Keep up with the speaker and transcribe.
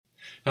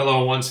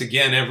Hello once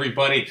again,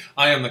 everybody.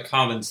 I am the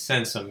Common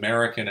Sense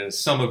American, and as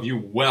some of you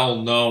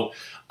well know,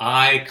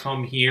 I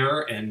come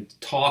here and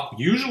talk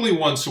usually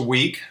once a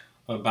week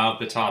about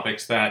the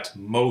topics that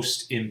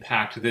most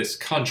impact this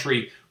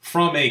country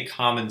from a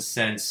common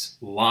sense,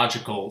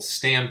 logical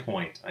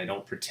standpoint. I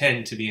don't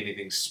pretend to be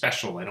anything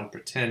special. I don't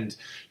pretend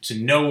to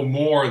know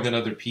more than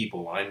other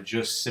people. I'm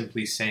just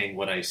simply saying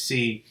what I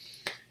see.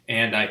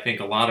 And I think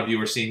a lot of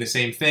you are seeing the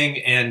same thing.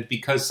 And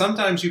because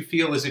sometimes you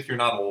feel as if you're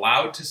not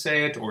allowed to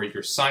say it, or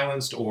you're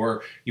silenced,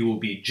 or you will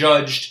be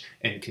judged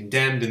and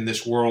condemned in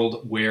this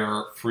world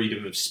where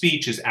freedom of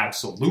speech is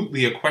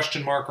absolutely a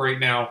question mark right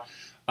now,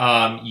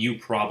 you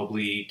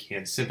probably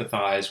can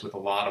sympathize with a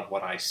lot of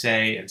what I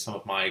say and some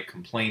of my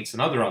complaints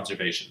and other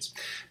observations.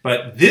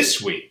 But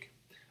this week,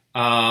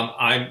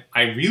 I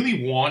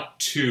really want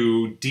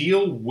to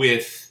deal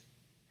with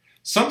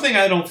something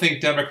I don't think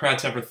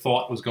Democrats ever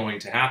thought was going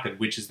to happen,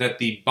 which is that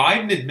the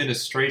Biden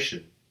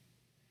administration,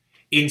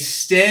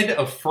 instead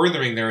of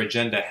furthering their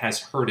agenda, has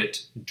hurt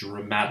it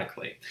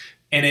dramatically.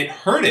 And it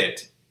hurt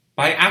it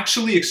by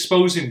actually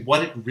exposing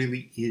what it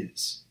really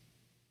is.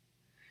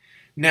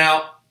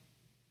 Now,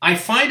 I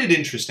find it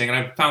interesting, and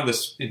I've found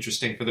this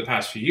interesting for the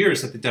past few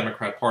years, that the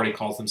Democrat Party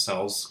calls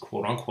themselves,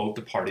 quote unquote,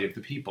 the party of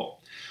the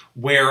people.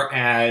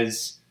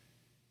 Whereas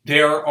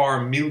there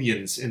are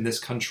millions in this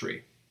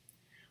country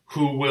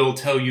who will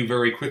tell you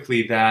very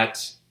quickly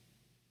that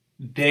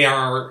they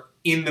are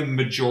in the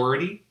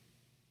majority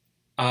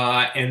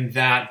and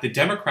that the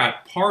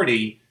Democrat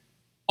Party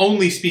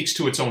only speaks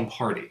to its own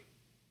party.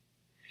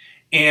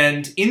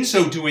 And in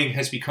so doing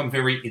has become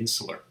very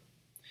insular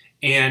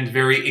and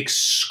very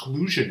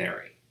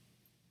exclusionary.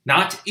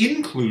 Not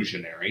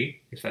inclusionary,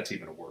 if that's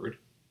even a word,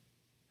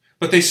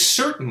 but they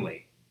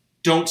certainly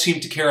don't seem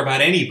to care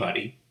about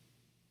anybody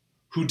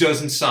who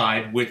doesn't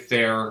side with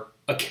their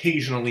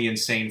occasionally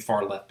insane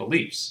far-left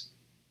beliefs.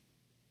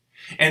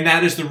 And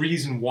that is the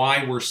reason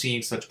why we're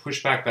seeing such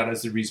pushback. That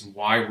is the reason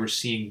why we're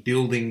seeing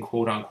building,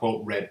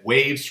 quote-unquote, red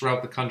waves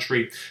throughout the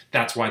country.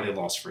 That's why they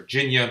lost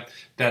Virginia.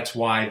 That's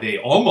why they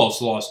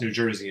almost lost New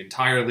Jersey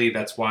entirely.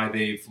 That's why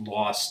they've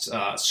lost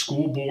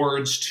school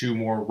boards to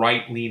more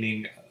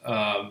right-leaning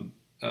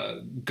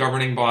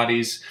governing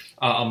bodies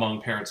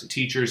among parents and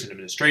teachers and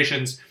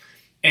administrations.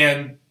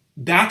 And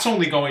that's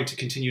only going to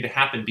continue to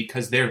happen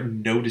because they're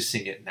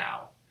noticing it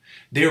now.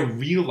 They're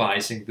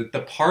realizing that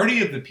the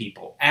party of the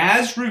people,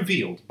 as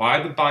revealed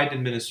by the Biden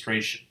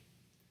administration,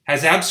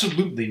 has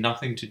absolutely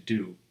nothing to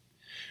do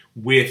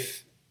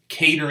with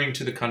catering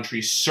to the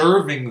country,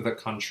 serving the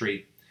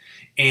country,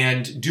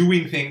 and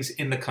doing things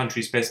in the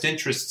country's best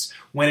interests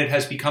when it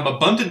has become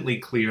abundantly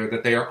clear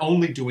that they are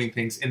only doing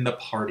things in the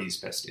party's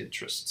best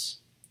interests.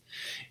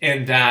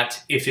 And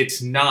that if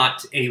it's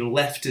not a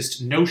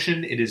leftist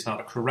notion, it is not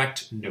a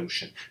correct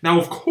notion. Now,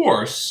 of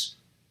course,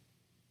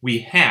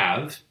 we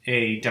have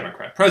a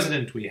Democrat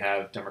president, we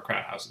have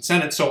Democrat House and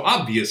Senate, so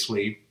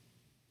obviously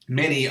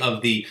many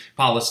of the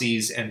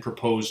policies and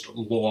proposed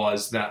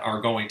laws that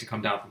are going to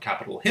come down from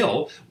Capitol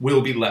Hill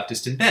will be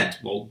leftist in bent.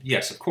 Well,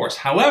 yes, of course.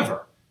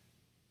 However,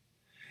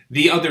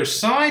 the other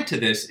side to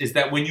this is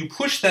that when you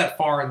push that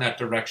far in that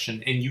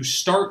direction and you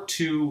start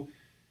to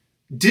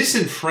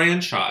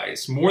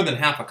disenfranchise more than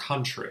half a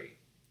country,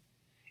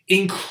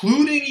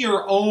 including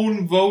your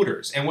own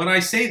voters. And when I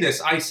say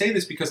this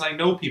because I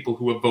know people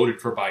who have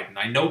voted for Biden.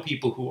 I know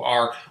people who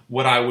are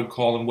what I would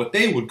call and what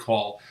they would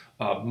call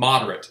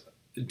moderate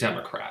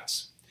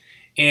Democrats.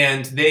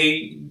 And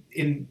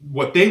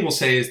what they will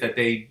say is that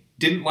they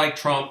didn't like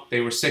Trump, they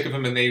were sick of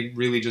him, and they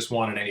really just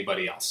wanted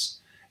anybody else.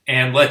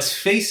 And let's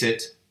face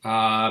it,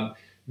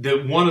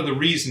 one of the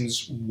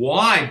reasons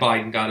why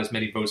Biden got as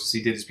many votes as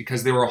he did is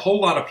because there were a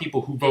whole lot of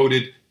people who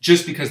voted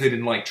just because they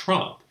didn't like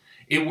Trump.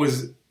 It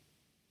was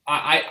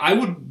I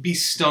would be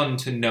stunned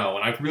to know,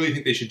 and I really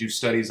think they should do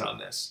studies on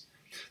this,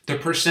 the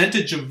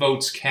percentage of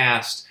votes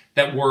cast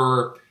that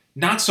were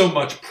not so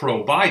much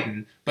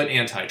pro-Biden, but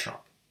anti-Trump.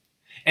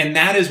 And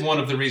that is one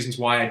of the reasons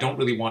why I don't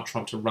really want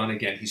Trump to run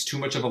again. He's too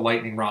much of a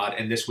lightning rod,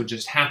 and this would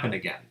just happen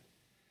again.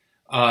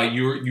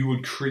 You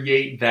would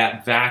create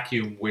that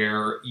vacuum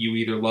where you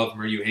either love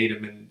him or you hate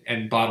him,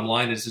 and bottom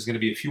line is there's going to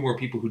be a few more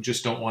people who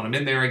just don't want him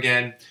in there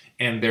again,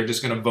 and they're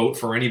just going to vote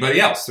for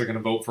anybody else. They're going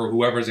to vote for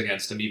whoever's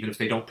against him, even if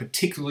they don't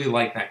particularly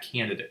like that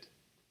candidate.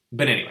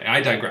 But anyway, I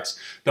digress.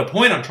 The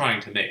point I'm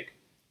trying to make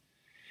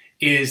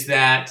is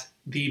that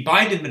the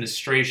Biden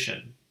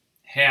administration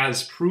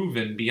has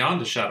proven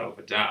beyond a shadow of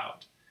a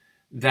doubt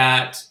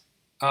that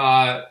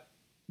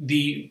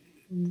the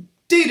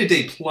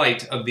day-to-day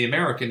plight of the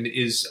American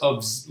is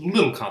of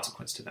little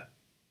consequence to them.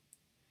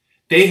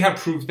 They have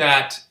proved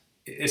that,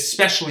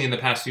 especially in the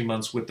past few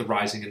months with the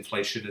rising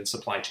inflation and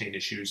supply chain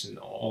issues and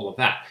all of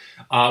that.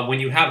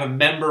 When you have a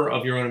member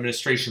of your own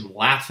administration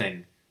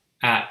laughing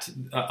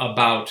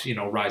about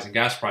rising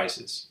gas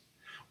prices,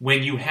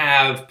 when you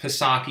have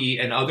Psaki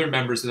and other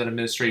members of that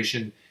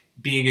administration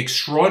being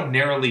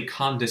extraordinarily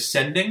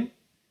condescending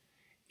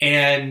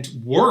and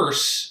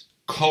worse,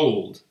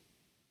 cold,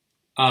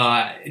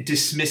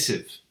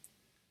 dismissive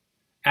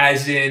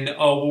As in,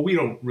 oh, well, we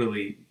don't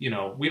really,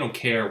 we don't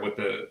care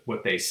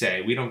what they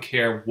say. We don't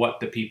care what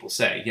the people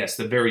say. Yes,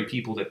 the very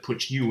people that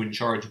put you in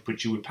charge and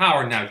put you in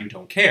power, now you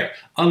don't care,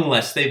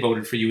 unless they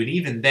voted for you. And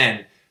even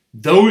then,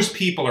 those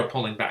people are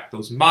pulling back.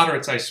 Those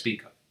moderates I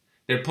speak of,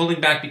 they're pulling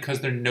back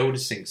because they're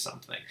noticing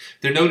something.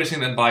 They're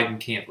noticing that Biden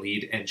can't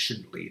lead and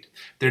shouldn't lead.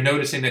 They're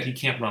noticing that he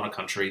can't run a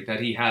country,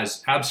 that he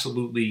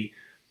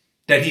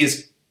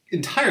is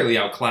entirely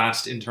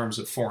outclassed in terms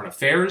of foreign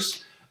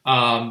affairs.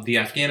 The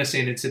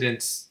Afghanistan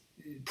incidents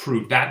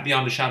proved that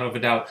beyond a shadow of a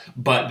doubt,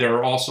 but there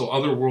are also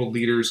other world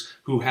leaders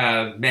who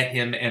have met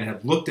him and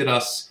have looked at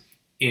us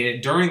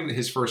during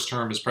his first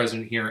term as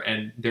president here,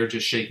 and they're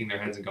just shaking their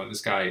heads and going,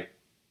 this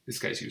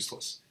guy's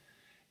useless.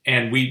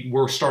 And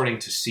we're starting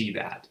to see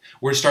that.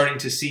 We're starting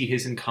to see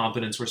his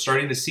incompetence. We're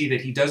starting to see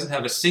that he doesn't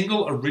have a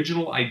single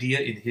original idea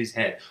in his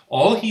head.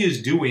 All he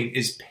is doing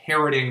is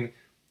parroting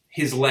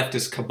his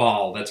leftist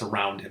cabal that's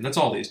around him. That's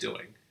all he's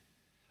doing.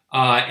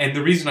 And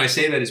the reason I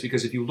say that is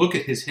because if you look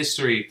at his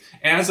history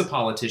as a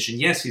politician,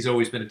 yes, he's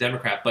always been a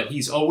Democrat, but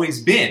he's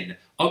always been,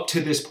 up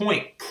to this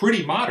point,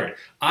 pretty moderate.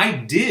 I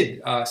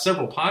did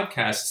several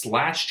podcasts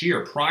last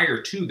year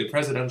prior to the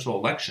presidential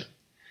election,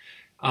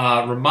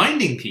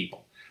 reminding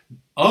people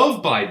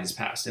of Biden's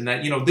past and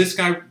that, this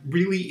guy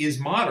really is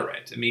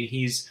moderate. I mean,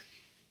 he's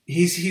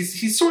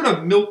sort of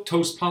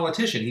milquetoast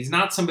politician. He's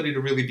not somebody to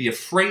really be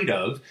afraid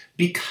of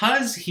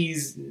because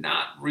he's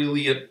not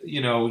really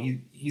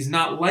he's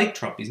not like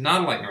Trump. He's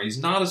not like her. He's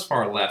not as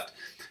far left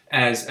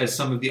as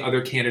some of the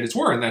other candidates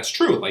were, and that's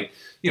true. Like,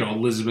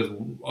 Elizabeth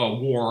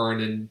Warren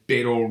and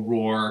Beto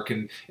O'Rourke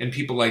and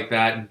people like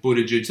that, and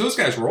Buttigieg. Those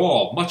guys were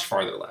all much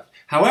farther left.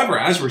 However,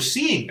 as we're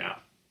seeing now,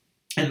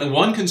 and the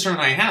one concern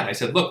I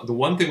said, look, the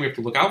one thing we have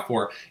to look out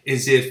for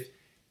is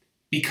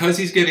because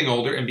he's getting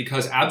older and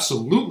because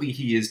absolutely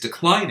he is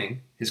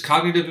declining, his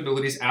cognitive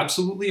abilities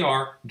absolutely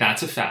are,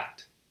 that's a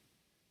fact.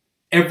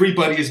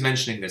 Everybody is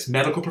mentioning this.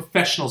 Medical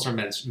professionals are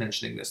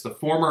mentioning this. The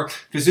former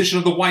physician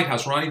of the White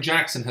House, Ronnie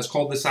Jackson, has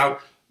called this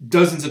out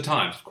dozens of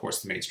times. Of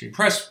course, the mainstream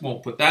press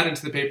won't put that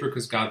into the paper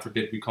because, God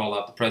forbid, we call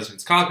out the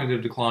president's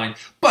cognitive decline,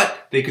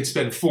 but they could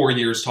spend 4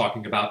 years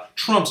talking about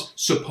Trump's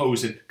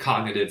supposed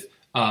cognitive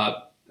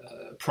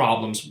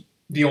problems.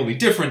 The only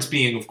difference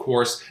being, of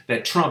course,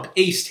 that Trump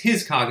aced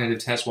his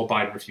cognitive test while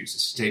Biden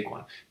refuses to take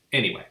one.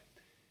 Anyway,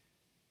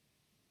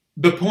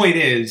 the point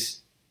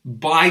is,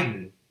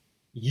 Biden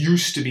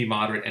used to be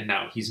moderate and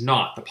now he's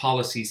not. The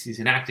policies he's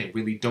enacting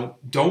really don't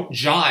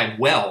jive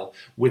well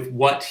with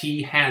what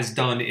he has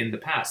done in the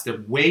past.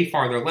 They're way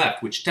farther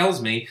left, which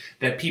tells me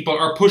that people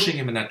are pushing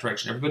him in that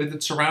direction. Everybody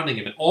that's surrounding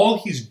him. And all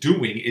he's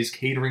doing is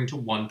catering to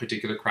one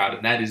particular crowd,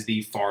 and that is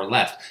the far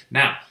left.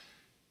 Now,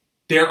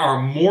 there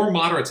are more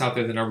moderates out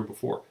there than ever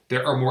before.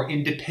 There are more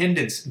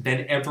independents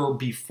than ever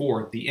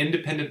before. The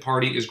Independent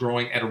Party is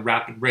growing at a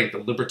rapid rate. The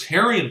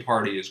Libertarian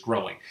Party is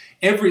growing.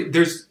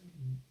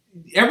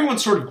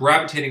 Everyone's sort of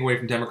gravitating away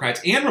from Democrats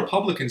and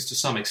Republicans to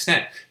some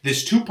extent.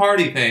 This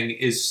two-party thing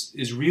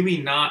is really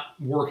not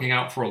working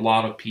out for a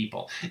lot of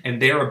people, and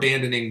they're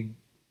abandoning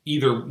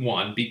either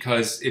one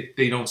because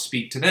they don't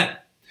speak to them.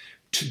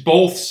 To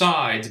both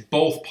sides,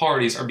 both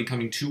parties are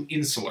becoming too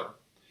insular,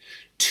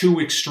 too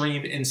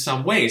extreme in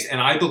some ways. And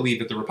I believe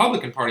that the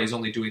Republican Party is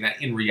only doing that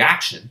in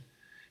reaction.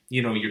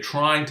 You're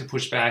trying to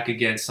push back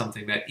against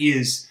something that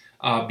is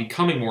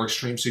becoming more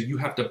extreme, so you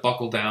have to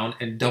buckle down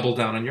and double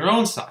down on your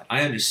own side.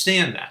 I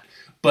understand that.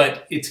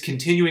 But it's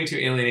continuing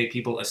to alienate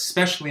people,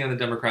 especially on the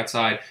Democrat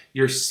side.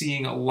 You're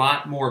seeing a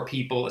lot more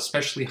people,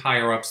 especially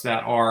higher-ups,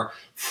 that are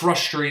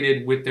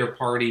frustrated with their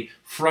party,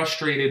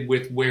 frustrated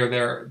with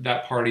where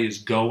that party is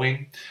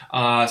going.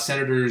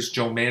 Senators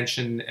Joe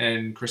Manchin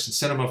and Kyrsten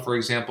Sinema, for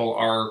example,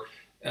 are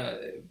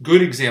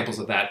good examples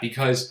of that,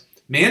 because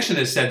Manchin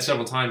has said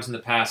several times in the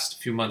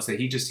past few months that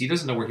he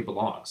doesn't know where he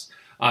belongs.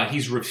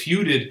 He's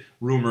refuted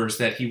rumors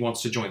that he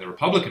wants to join the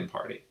Republican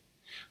Party.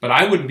 But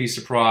I wouldn't be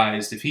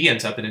surprised if he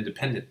ends up an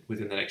independent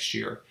within the next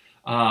year.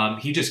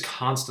 He just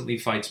constantly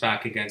fights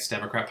back against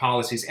Democrat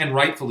policies, and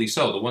rightfully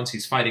so. The ones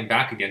he's fighting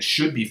back against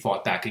should be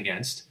fought back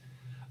against.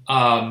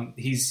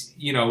 He's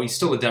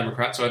still a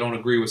Democrat, so I don't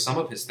agree with some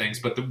of his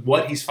things. But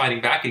what he's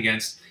fighting back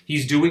against,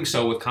 he's doing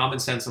so with common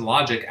sense and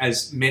logic,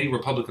 as many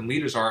Republican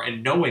leaders are,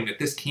 and knowing that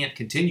this can't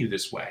continue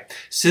this way.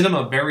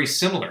 Sinema, very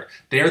similar.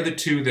 They're the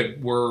two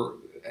that were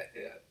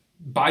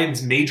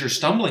Biden's major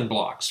stumbling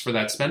blocks for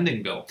that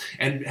spending bill,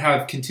 and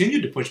have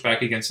continued to push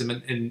back against him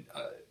in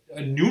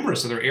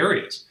numerous other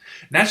areas.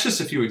 And that's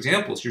just a few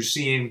examples. You're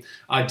seeing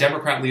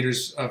Democrat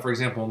leaders, for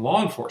example, in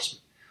law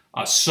enforcement,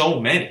 so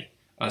many,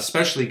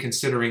 especially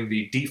considering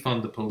the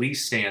defund the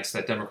police stance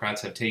that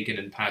Democrats have taken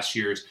in past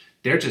years.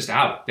 They're just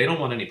out. They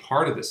don't want any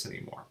part of this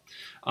anymore.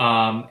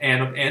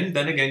 And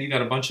then again, you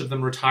got a bunch of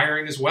them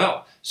retiring as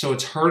well. So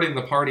it's hurting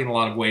the party in a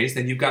lot of ways.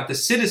 Then you've got the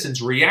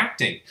citizens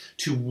reacting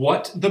to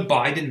what the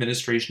Biden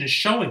administration is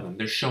showing them.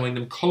 They're showing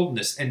them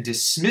coldness and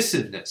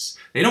dismissiveness.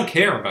 They don't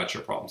care about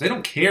your problems. They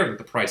don't care that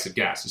the price of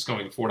gas is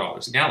going to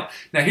 $4 a gallon.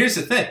 Now, here's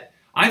the thing.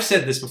 I've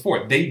said this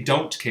before. They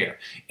don't care.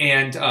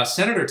 And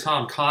Senator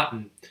Tom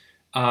Cotton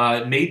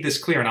made this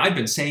clear, and I've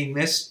been saying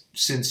this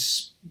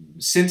since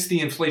the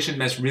inflation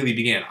mess really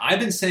began. I've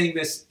been saying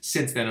this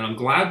since then, and I'm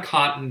glad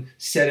Cotton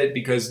said it,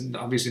 because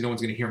obviously no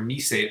one's going to hear me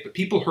say it, but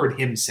people heard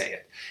him say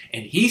it.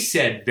 And he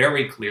said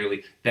very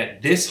clearly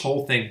that this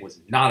whole thing was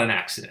not an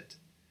accident.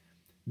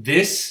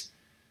 This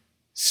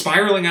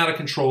spiraling out of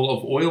control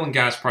of oil and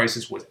gas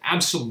prices was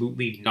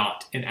absolutely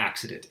not an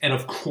accident. And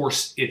of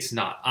course it's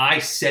not. I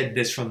said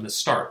this from the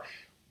start.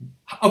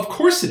 Of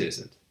course it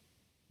isn't.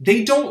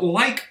 They don't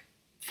like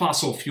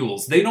fossil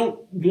fuels. They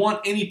don't want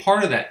any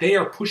part of that. They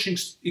are pushing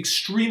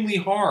extremely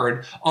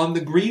hard on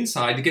the green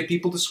side to get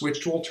people to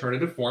switch to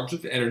alternative forms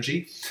of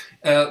energy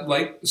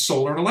like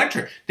solar and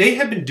electric. They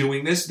have been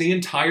doing this the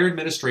entire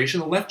administration.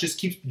 The left just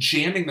keeps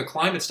jamming the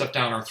climate stuff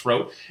down our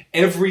throat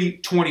every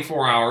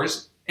 24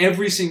 hours,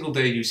 every single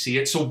day you see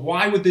it. So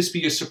why would this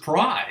be a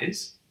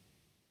surprise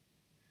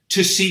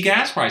to see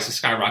gas prices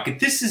skyrocket?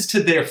 This is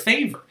to their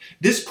favor.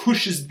 This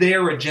pushes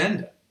their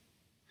agenda.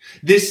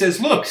 This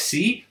says, look,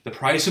 see, the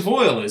price of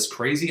oil is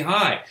crazy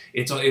high.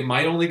 It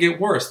might only get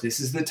worse. This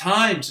is the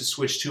time to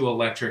switch to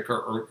electric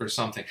or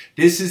something.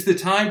 This is the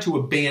time to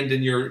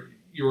abandon your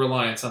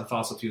reliance on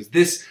fossil fuels.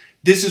 This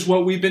is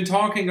what we've been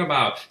talking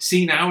about.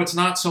 See, now it's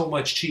not so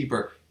much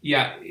cheaper.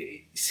 Yeah,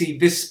 see,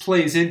 this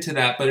plays into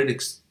that, but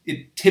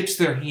it tips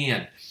their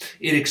hand.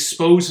 It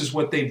exposes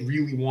what they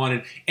really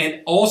wanted,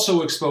 and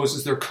also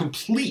exposes their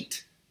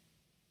complete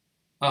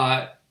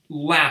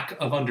lack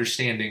of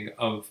understanding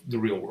of the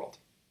real world.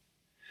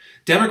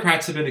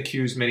 Democrats have been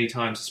accused many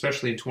times,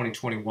 especially in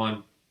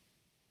 2021,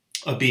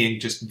 of being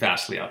just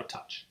vastly out of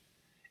touch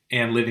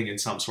and living in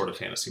some sort of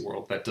fantasy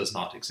world that does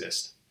not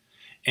exist.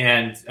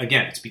 And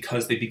again, it's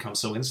because they become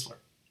so insular.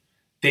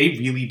 They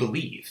really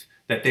believe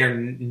that their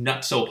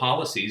nutso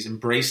policies,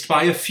 embraced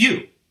by a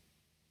few,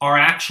 are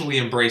actually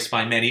embraced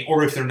by many,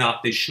 or if they're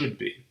not, they should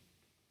be.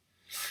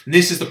 And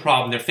this is the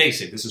problem they're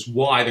facing. This is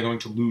why they're going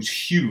to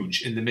lose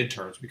huge in the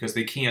midterms, because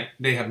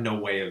they have no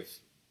way of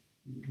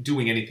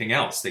doing anything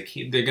else. They're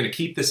going to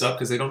keep this up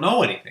because they don't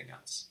know anything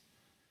else.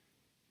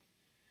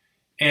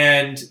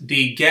 And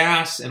the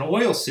gas and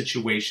oil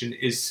situation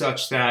is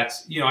such that,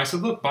 I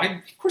said, look,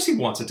 Biden, of course he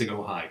wants it to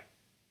go high.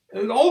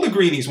 All the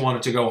greenies want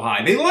it to go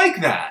high. They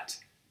like that.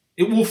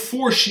 It will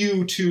force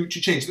you to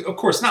change. Of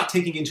course, not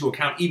taking into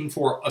account, even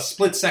for a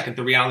split second,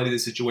 the reality of the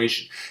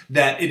situation,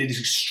 that it is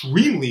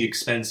extremely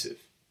expensive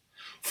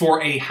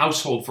for a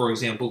household, for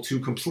example, to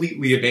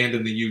completely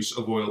abandon the use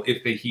of oil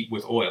if they heat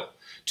with oil,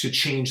 to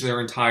change their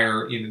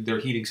entire, their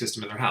heating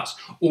system in their house,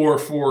 or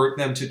for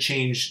them to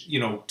change,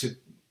 to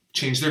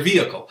change their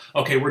vehicle.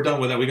 Okay, we're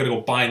done with that. We got to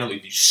go buy another.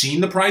 Have you seen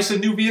the price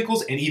of new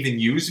vehicles and even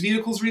used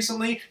vehicles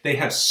recently? They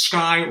have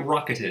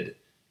skyrocketed.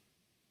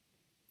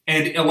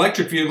 And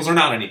electric vehicles are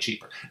not any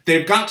cheaper.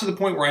 They've got to the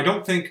point where I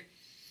don't think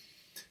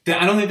they're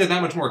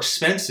that much more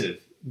expensive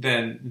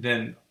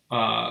than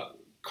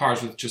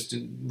cars with just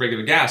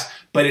regular gas,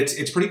 but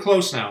it's pretty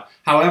close now.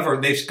 However,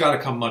 they've got to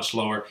come much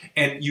lower,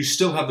 and you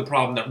still have the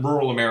problem that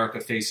rural America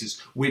faces,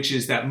 which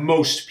is that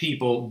most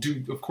people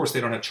do, of course,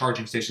 they don't have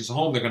charging stations at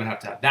home. They're going to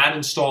have that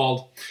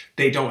installed.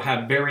 They don't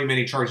have very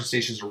many charging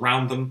stations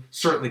around them,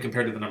 certainly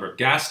compared to the number of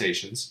gas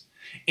stations.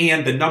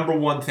 And the number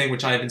one thing,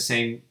 which I have been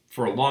saying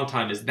for a long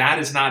time, is that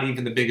is not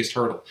even the biggest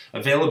hurdle.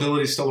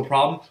 Availability is still a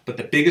problem, but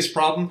the biggest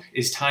problem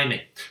is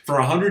timing. For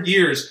 100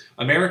 years,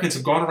 Americans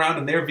have gone around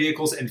in their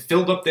vehicles and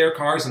filled up their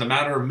cars in a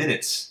matter of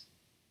minutes.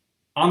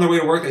 On their way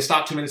to work, they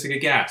stop 2 minutes to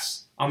get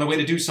gas. On the way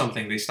to do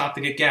something, they stop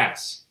to get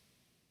gas.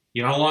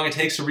 You know how long it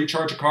takes to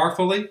recharge a car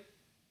fully?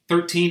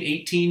 13,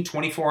 18,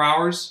 24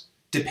 hours,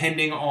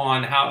 depending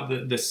on how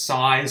the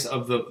size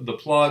of the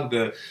plug,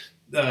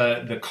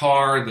 the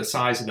car, the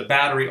size of the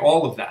battery,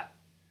 all of that.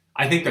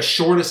 I think the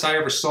shortest I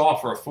ever saw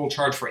for a full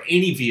charge for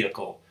any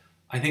vehicle,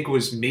 I think it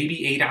was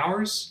maybe 8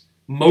 hours.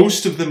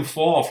 Most of them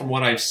fall, from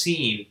what I've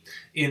seen,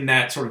 in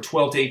that sort of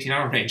 12 to 18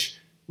 hour range.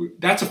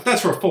 That's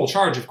for a full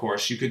charge, of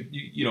course. You could,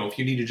 if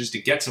you needed just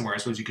to get somewhere, I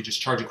suppose you could just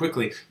charge it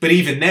quickly. But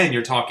even then,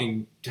 you're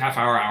talking half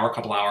hour, a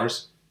couple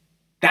hours.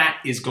 That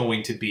is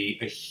going to be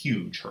a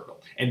huge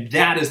hurdle. And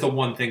that is the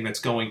one thing that's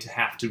going to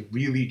have to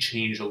really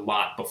change a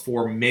lot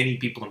before many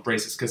people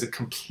embrace this, because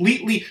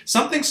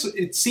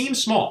it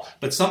seems small,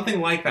 but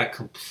something like that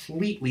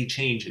completely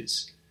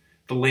changes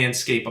the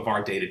landscape of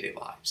our day-to-day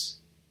lives.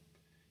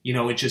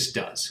 It just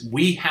does.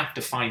 We have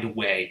to find a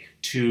way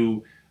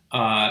to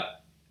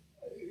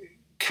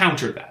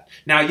counter that.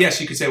 Now,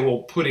 yes, you could say,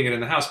 well, putting it in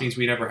the house means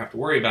we never have to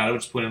worry about it. We'll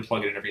just put it and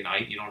plug it in every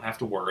night. You don't have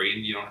to worry,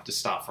 and you don't have to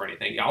stop for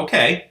anything. Yeah,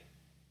 okay.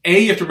 A,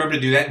 you have to remember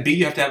to do that, and B,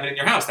 you have to have it in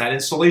your house. That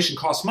installation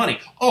costs money.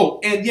 Oh,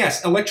 and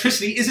yes,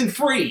 electricity isn't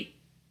free.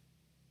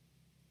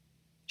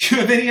 Do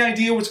you have any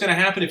idea what's going to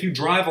happen if you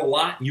drive a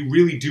lot and you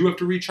really do have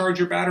to recharge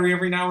your battery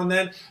every now and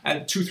then,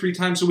 2-3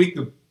 times a week?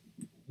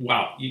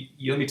 Let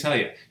me tell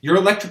you, your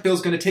electric bill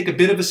is going to take a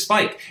bit of a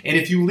spike. And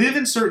if you live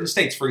in certain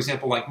states, for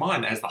example, like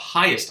mine, that has the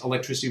highest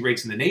electricity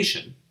rates in the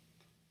nation,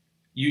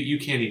 you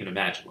can't even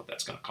imagine what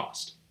that's going to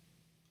cost.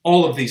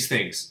 All of these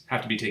things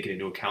have to be taken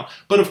into account.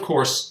 But of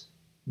course,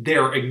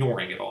 they're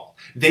ignoring it all.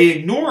 They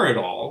ignore it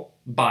all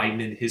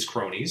Biden and his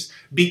cronies,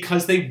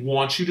 because they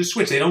want you to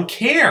switch. They don't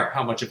care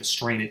how much of a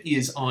strain it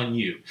is on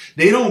you.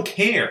 They don't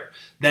care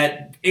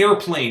that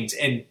airplanes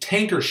and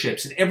tanker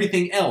ships and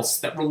everything else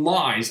that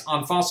relies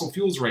on fossil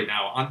fuels right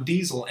now, on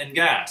diesel and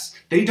gas,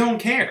 they don't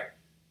care.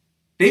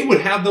 They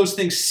would have those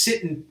things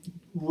sit and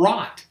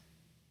rot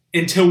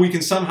until we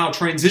can somehow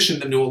transition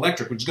them to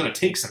electric, which is going to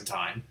take some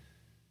time,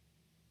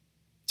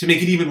 to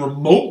make it even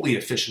remotely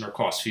efficient or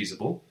cost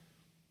feasible.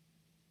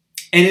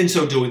 And in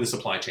so doing, the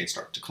supply chain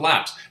started to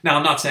collapse. Now,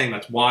 I'm not saying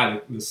that's why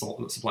the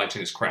supply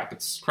chain is crap.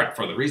 It's crap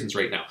for other reasons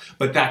right now.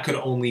 But that could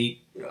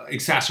only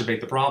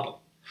exacerbate the problem.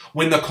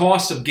 When the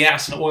cost of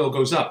gas and oil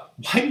goes up,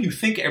 why do you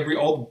think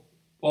all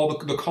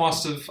the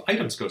cost of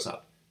items goes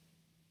up?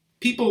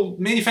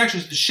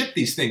 Manufacturers have to ship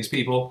these things,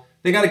 people.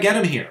 They got to get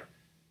them here.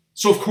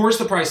 So, of course,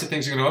 the price of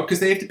things are going to go up because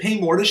they have to pay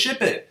more to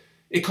ship it.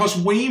 It costs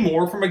way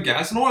more from a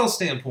gas and oil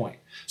standpoint.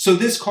 So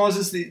this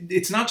causes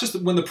it's not just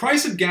that when the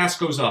price of gas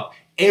goes up,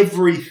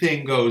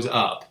 everything goes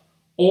up.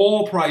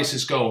 All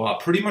prices go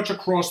up pretty much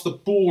across the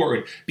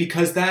board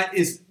because that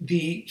is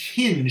the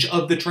hinge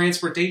of the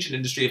transportation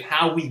industry of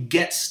how we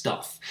get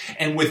stuff.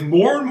 And with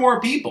more and more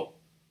people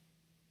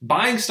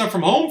buying stuff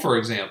from home, for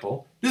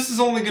example, this is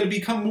only going to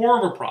become more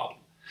of a problem.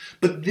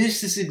 But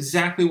this is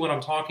exactly what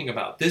I'm talking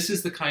about. This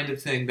is the kind of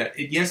thing that,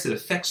 yes, it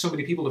affects so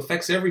many people, it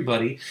affects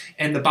everybody,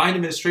 and the Biden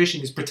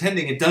administration is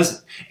pretending it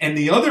doesn't. And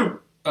the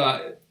other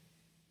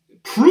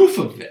proof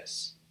of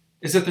this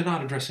is that they're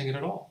not addressing it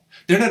at all.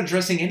 They're not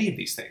addressing any of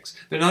these things.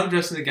 They're not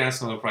addressing the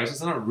gas and oil prices.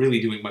 They're not really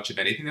doing much of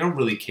anything. They don't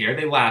really care.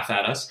 They laugh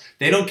at us.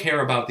 They don't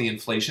care about the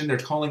inflation. They're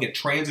calling it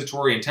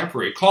transitory and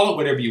temporary. Call it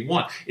whatever you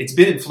want. It's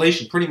been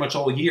inflation pretty much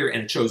all year,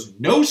 and it shows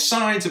no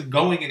signs of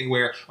going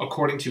anywhere,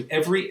 according to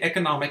every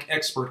economic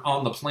expert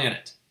on the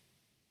planet.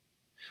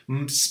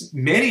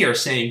 Many are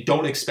saying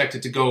don't expect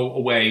it to go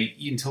away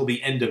until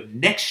the end of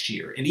next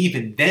year, and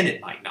even then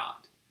it might not.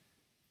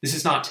 This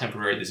is not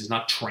temporary. This is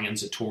not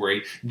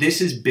transitory.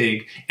 This is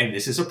big, and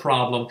this is a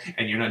problem,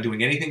 and you're not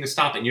doing anything to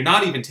stop it. You're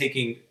not even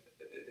taking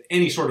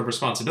any sort of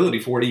responsibility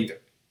for it either.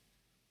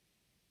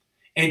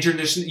 And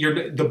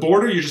the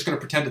border, you're just going to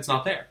pretend it's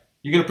not there.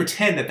 You're going to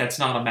pretend that that's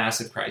not a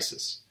massive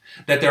crisis,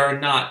 that there are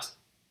not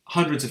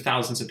hundreds of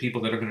thousands of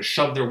people that are going to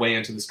shove their way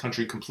into this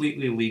country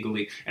completely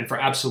illegally and for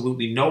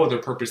absolutely no other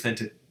purpose than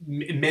to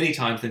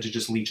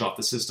just leech off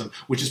the system,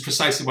 which is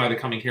precisely why they're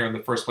coming here in the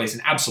first place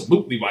and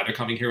absolutely why they're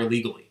coming here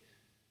illegally.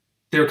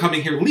 They're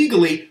coming here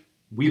legally,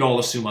 we'd all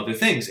assume other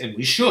things, and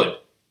we should.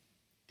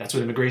 That's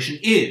what immigration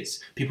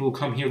is. People who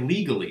come here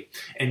legally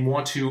and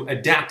want to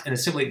adapt and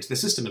assimilate into the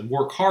system and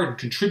work hard and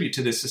contribute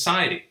to this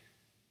society.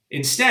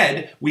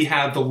 Instead, we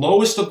have the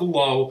lowest of the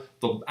low,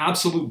 the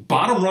absolute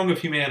bottom rung of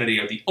humanity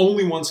are the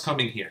only ones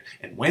coming here.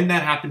 And when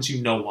that happens,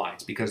 you know why.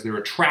 It's because they're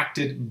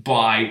attracted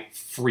by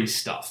free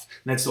stuff.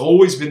 And that's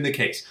always been the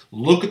case.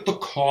 Look at the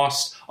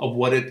cost of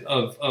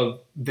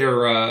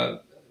their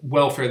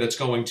welfare that's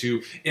going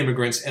to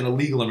immigrants and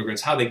illegal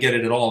immigrants. How they get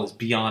it at all is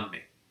beyond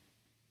me.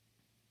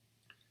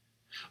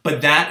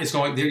 But they're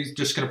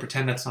just going to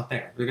pretend that's not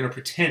there. They're going to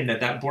pretend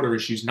that border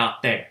issue is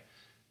not there.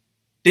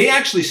 They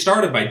actually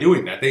started by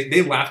doing that.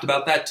 They laughed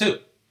about that too.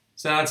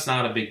 So that's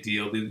not a big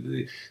deal.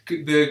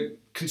 The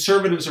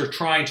conservatives are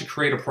trying to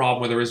create a problem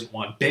where there isn't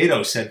one.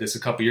 Beto said this a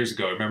couple years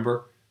ago,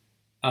 remember?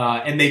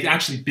 And they've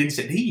actually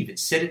they even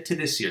said it to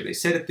this year. They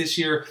said it this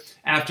year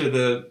after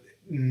the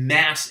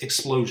mass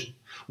explosion,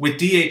 with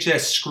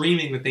DHS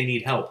screaming that they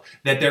need help,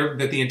 that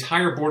the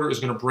entire border is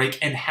going to break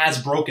and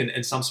has broken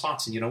in some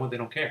spots. And you know what? They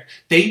don't care.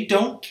 They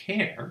don't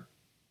care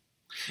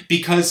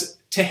because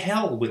to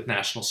hell with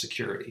national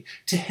security.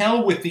 To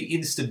hell with the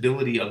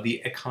instability of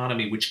the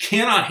economy, which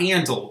cannot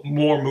handle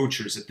more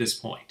moochers at this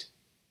point.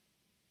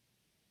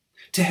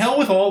 To hell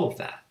with all of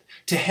that.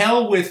 To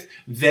hell with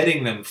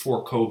vetting them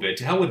for COVID.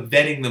 To hell with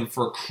vetting them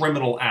for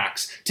criminal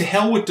acts. To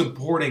hell with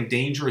deporting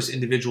dangerous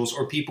individuals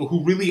or people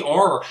who really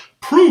are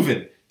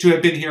proven to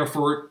have been here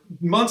for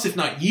months, if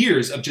not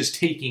years, of just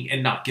taking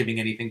and not giving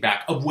anything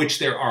back, of which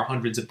there are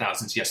hundreds of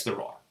thousands. Yes,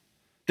 there are.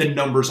 The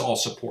numbers all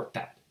support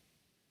that.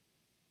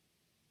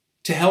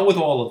 To hell with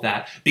all of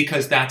that,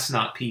 because that's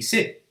not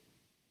PC.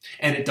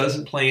 And it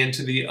doesn't play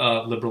into the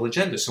liberal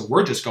agenda. So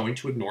we're just going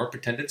to ignore it,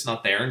 pretend it's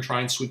not there, and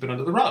try and sweep it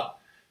under the rug.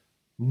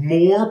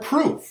 More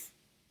proof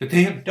that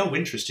they have no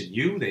interest in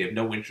you. They have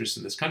no interest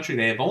in this country.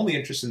 They have only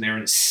interest in their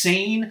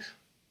insane,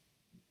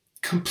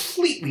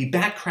 completely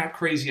bat-crap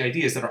crazy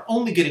ideas that are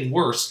only getting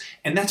worse,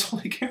 and that's all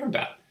they care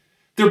about.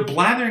 They're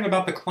blathering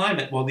about the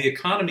climate while the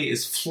economy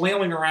is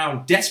flailing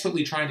around,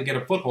 desperately trying to get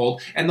a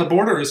foothold, and the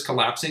border is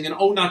collapsing, and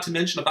not to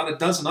mention about a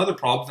dozen other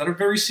problems that are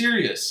very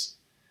serious.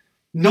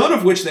 None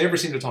of which they ever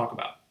seem to talk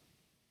about.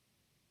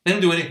 They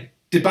don't do anything.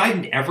 Did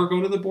Biden ever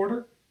go to the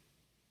border?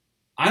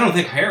 I don't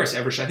think Harris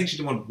ever should. I think she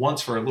did one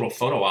once for a little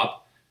photo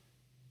op.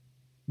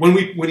 When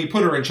he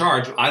put her in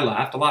charge, I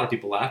laughed. A lot of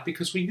people laughed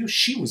because we knew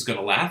she was going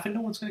to laugh and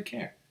no one's going to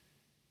care.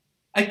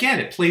 Again,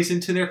 it plays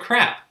into their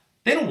crap.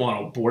 They don't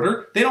want a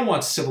border. They don't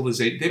want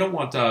civilization. They don't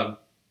want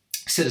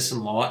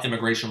citizen law,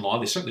 immigration law.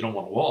 They certainly don't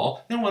want a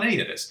wall. They don't want any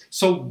of this.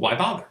 So why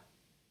bother?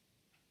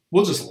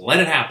 We'll just let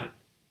it happen.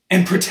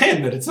 and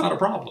pretend that it's not a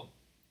problem.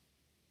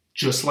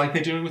 Just like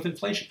they're doing with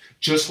inflation.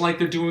 Just like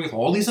they're doing with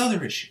all these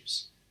other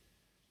issues.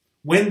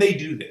 When they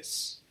do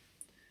this,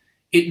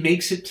 it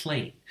makes it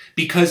plain.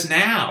 Because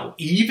now,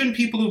 even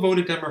people who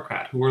voted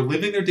Democrat, who are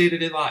living their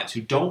day-to-day lives,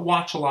 who don't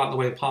watch a lot in the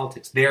way of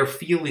politics, they're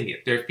feeling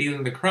it. They're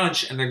feeling the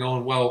crunch, and they're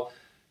going, well,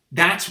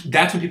 that's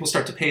when people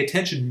start to pay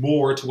attention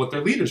more to what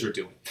their leaders are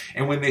doing.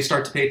 And when they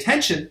start to pay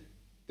attention,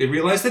 they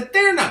realize that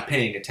they're not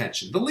paying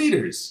attention. The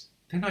leaders,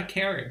 they're not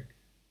caring.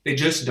 They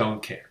just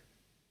don't care.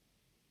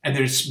 And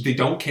they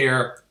don't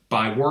care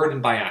by word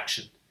and by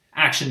action.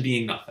 Action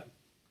being nothing.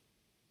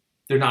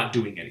 They're not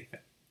doing anything.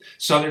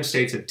 Southern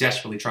states have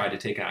desperately tried to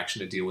take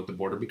action to deal with the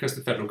border because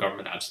the federal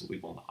government absolutely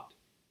will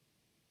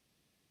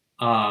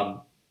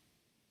not.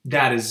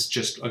 That is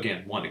just,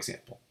 again, one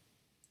example.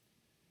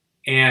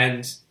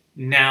 And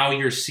now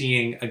you're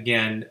seeing,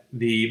 again,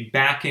 the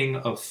backing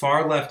of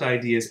far-left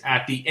ideas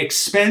at the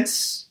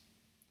expense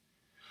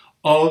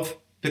of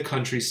the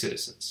country's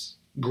citizens.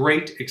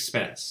 Great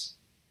expense.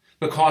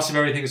 The cost of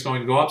everything is going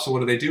to go up, so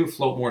what do?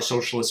 Float more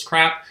socialist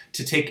crap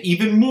to take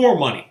even more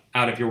money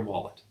out of your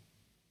wallet.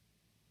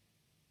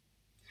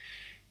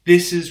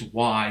 This is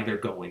why they're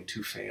going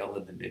to fail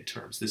in the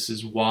midterms. This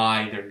is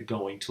why they're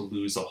going to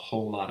lose a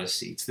whole lot of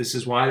seats. This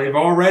is why they've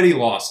already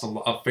lost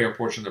a fair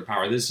portion of their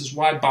power. This is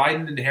why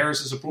Biden and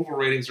Harris's approval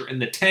ratings are in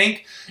the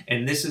tank,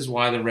 and this is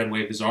why the red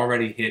wave has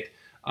already hit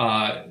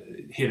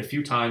a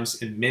few times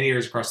in many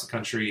areas across the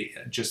country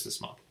just this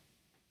month.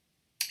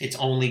 It's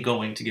only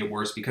going to get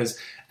worse because,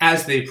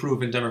 as they've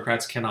proven,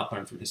 Democrats cannot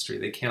learn from history.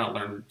 They cannot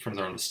learn from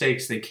their own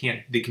mistakes. They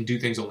can do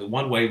things only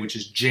one way, which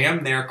is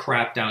jam their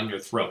crap down your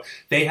throat.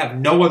 They have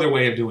no other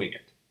way of doing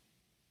it.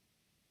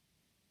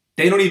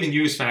 They don't even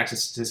use facts and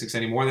statistics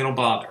anymore. They don't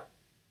bother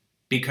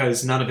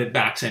because none of it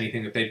backs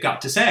anything that they've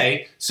got to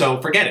say,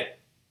 so forget it.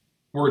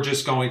 We're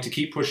just going to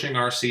keep pushing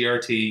our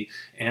CRT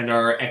and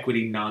our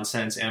equity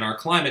nonsense and our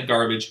climate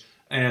garbage,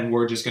 and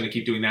we're just going to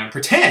keep doing that and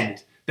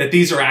pretend that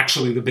these are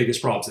actually the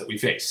biggest problems that we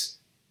face,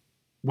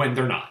 when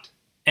they're not,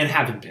 and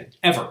haven't been,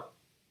 ever.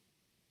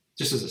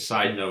 Just as a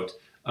side note,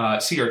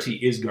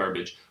 CRT is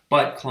garbage,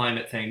 but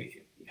climate thing,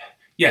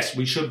 yes,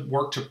 we should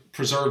work to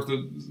preserve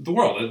the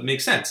world. It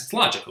makes sense. It's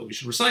logical. We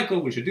should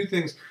recycle. We should do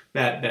things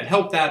that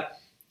help that.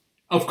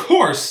 Of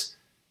course,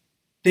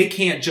 they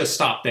can't just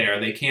stop there.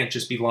 They can't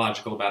just be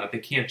logical about it. They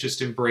can't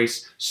just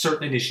embrace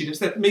certain initiatives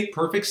that make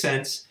perfect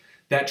sense,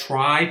 that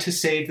try to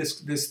save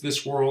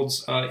this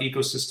world's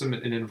ecosystem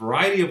in a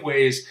variety of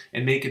ways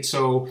and make it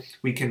so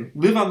we can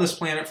live on this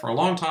planet for a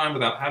long time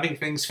without having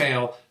things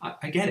fail.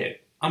 I get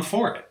it. I'm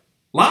for it.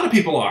 A lot of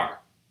people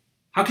are.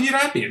 How can you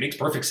not be? It makes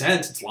perfect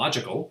sense. It's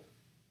logical.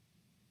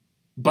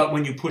 But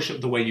when you push it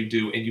the way you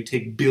do, and you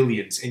take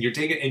billions, and you're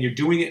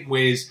doing it in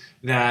ways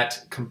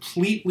that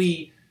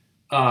completely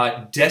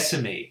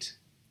decimate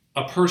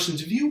a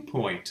person's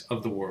viewpoint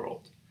of the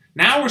world.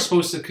 Now we're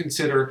supposed to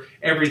consider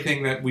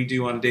everything that we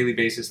do on a daily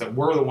basis, that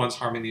we're the ones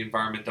harming the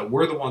environment, that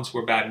we're the ones who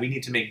are bad. We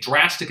need to make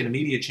drastic and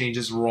immediate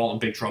changes, and we're all in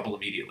big trouble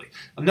immediately.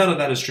 None of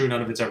that is true.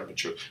 None of it's ever been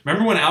true.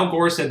 Remember when Al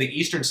Gore said the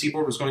eastern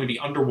seaboard was going to be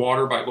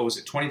underwater by,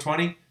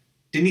 2020?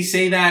 Didn't he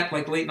say that,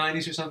 like late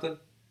 90s or something?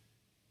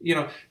 You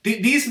know,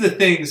 these are the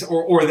things,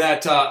 or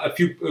that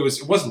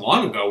it wasn't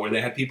long ago where they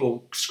had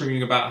people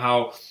screaming about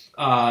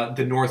how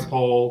the North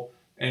Pole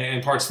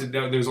and parts of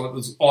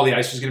all the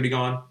ice was going to be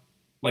gone,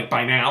 like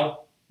by now.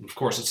 Of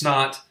course, it's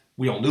not.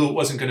 We all knew it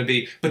wasn't going to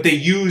be. But they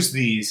use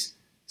these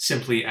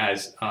simply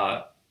as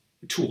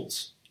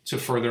tools to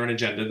further an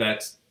agenda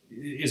that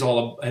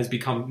has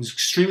become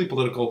extremely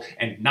political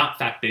and not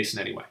fact-based in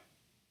any way.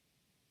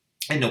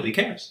 And nobody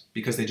cares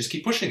because they just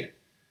keep pushing it.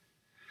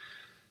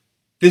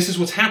 This is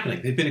what's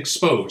happening. They've been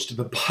exposed.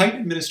 The Biden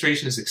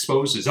administration has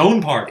exposed his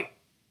own party.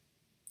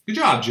 Good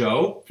job,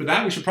 Joe. For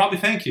that, we should probably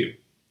thank you.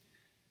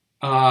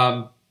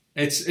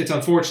 It's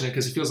unfortunate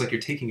because it feels like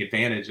you're taking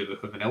advantage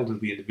of an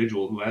elderly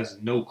individual who has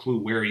no clue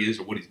where he is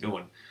or what he's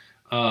doing.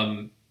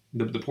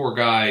 The poor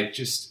guy,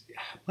 just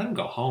let him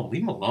go home.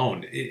 Leave him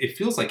alone. It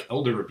feels like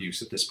elder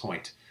abuse at this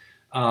point.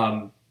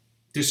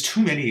 There's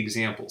too many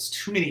examples,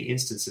 too many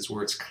instances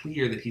where it's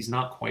clear that he's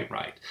not quite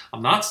right.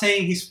 I'm not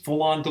saying he's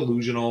full-on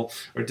delusional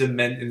or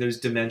and there's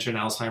dementia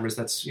and Alzheimer's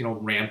that's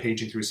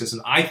rampaging through his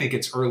system. I think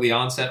it's early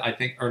onset.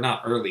 Or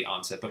not early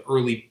onset, but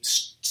early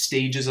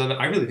stages of it.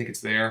 I really think it's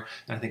there,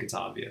 and I think it's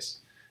obvious.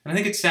 And I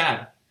think it's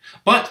sad.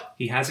 But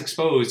he has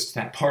exposed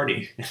that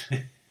party.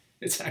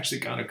 It's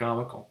actually kind of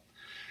comical.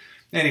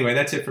 Anyway,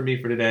 that's it for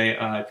me for today.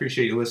 I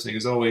appreciate you listening,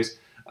 as always.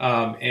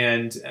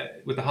 And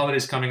with the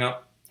holidays coming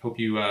up, hope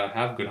you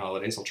have good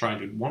holidays. I'll try and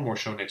do one more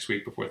show next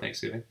week before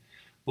Thanksgiving.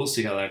 We'll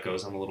see how that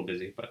goes. I'm a little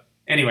busy. But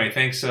anyway,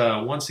 thanks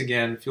once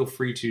again. Feel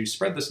free to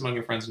spread this among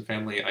your friends and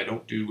family. I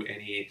don't do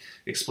any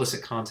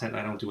explicit content.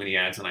 I don't do any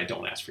ads, and I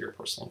don't ask for your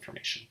personal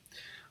information.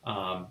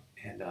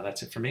 And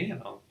that's it for me, and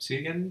I'll see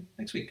you again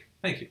next week.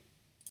 Thank you.